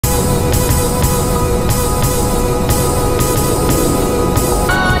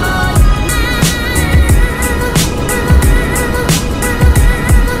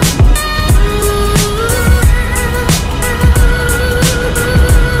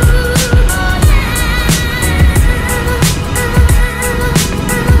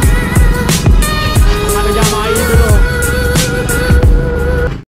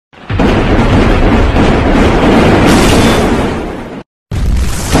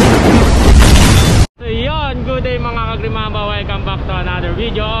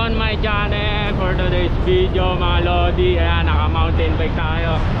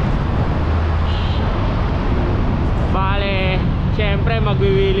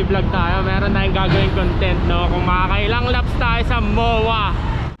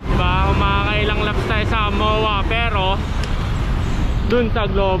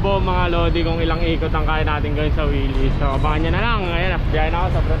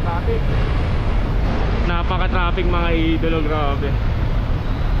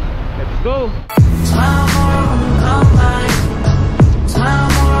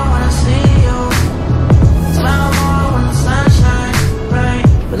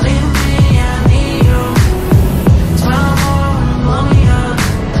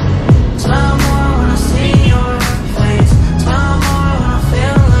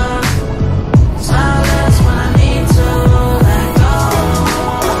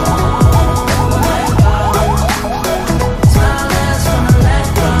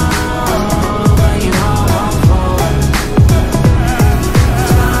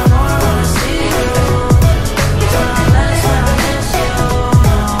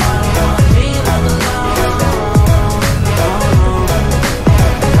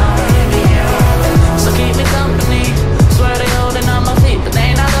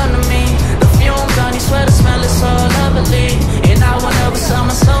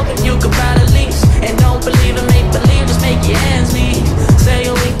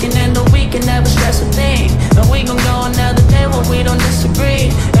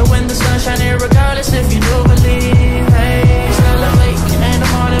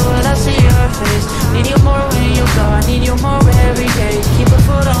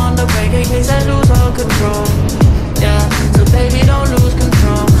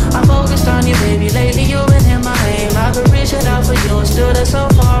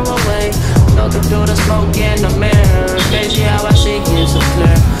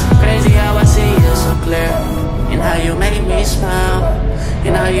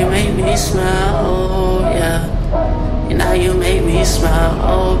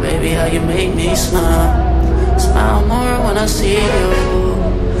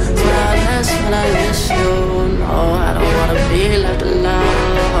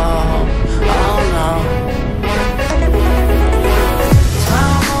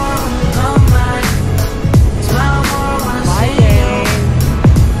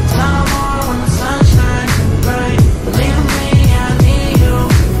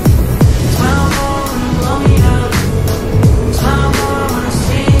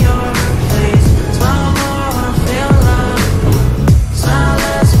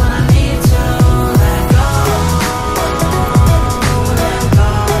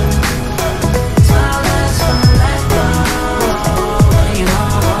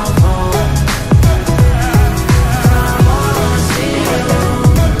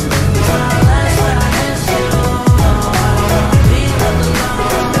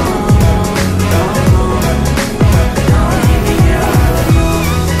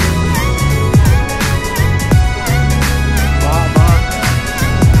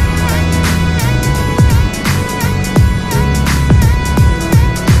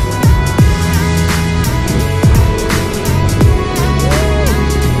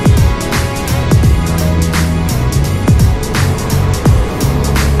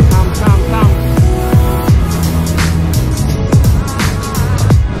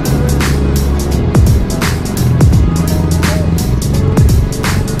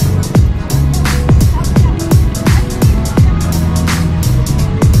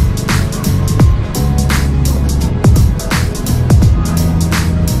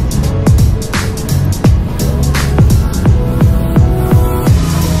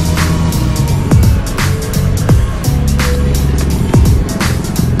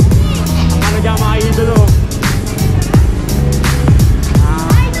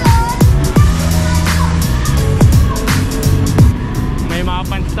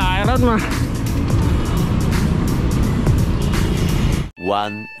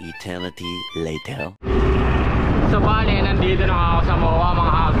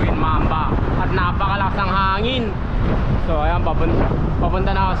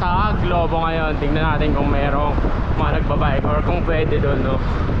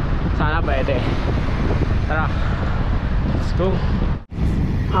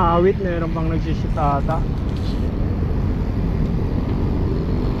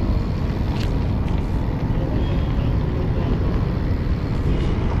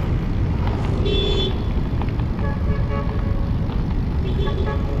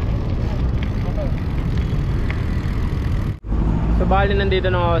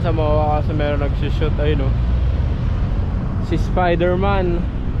Si Spider-Man.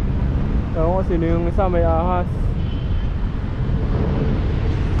 Ewan ko sino yung isa, may ahas.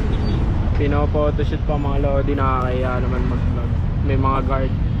 Pino-photoshoot pa mga lodi, nakakaya naman mag-vlog. May mga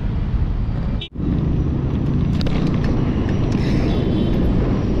guard.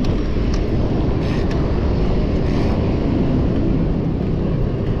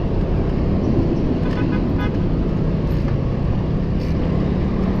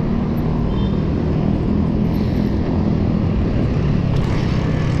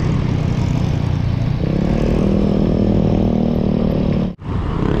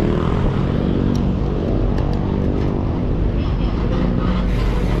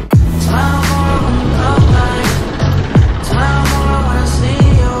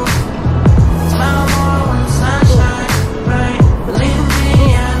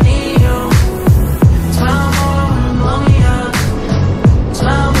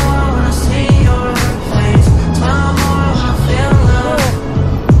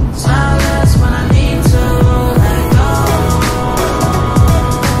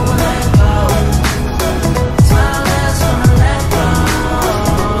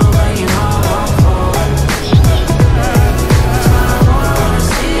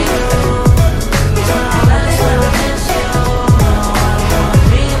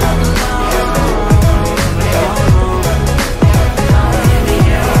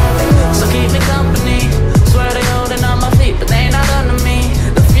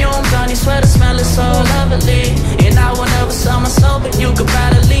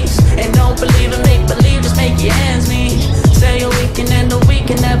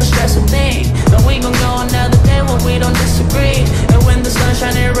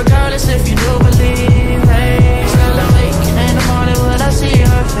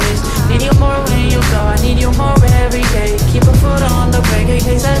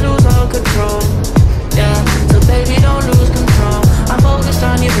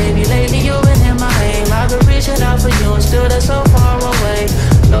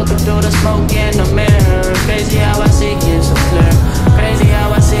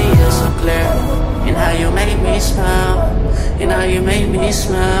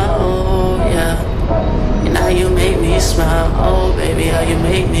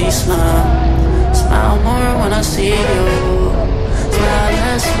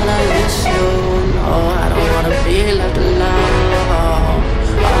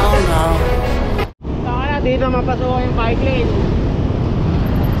 Dito mapasok yung Bikelane.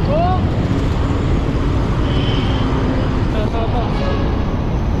 Oh!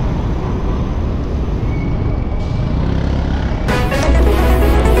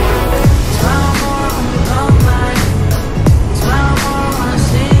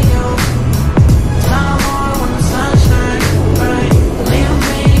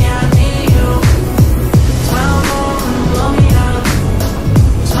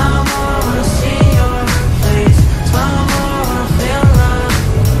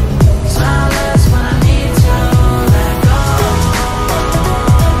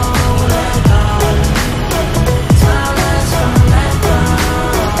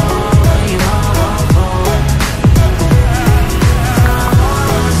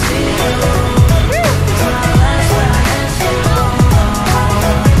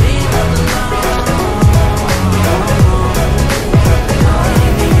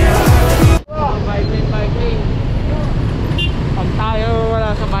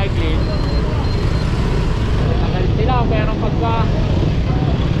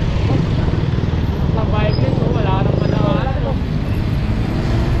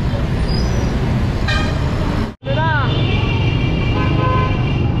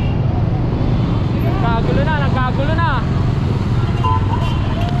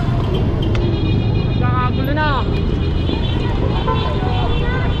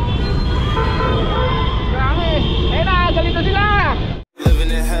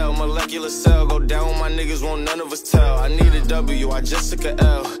 I just took a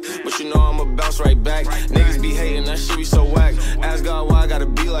L, but you know I'ma bounce right back. Niggas be hating, that shit be so whack. Ask God why I gotta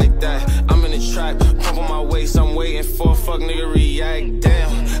be like that. I'm in the trap, pump on my waist, I'm waiting for a fuck nigga react.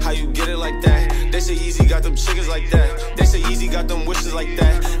 Damn, how you get it like that? They say Easy got them chickens like that. They say Easy got them wishes like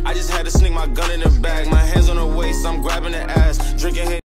that. I just had to sneak my gun in the bag. My hands on her waist, I'm grabbing the ass, drinking.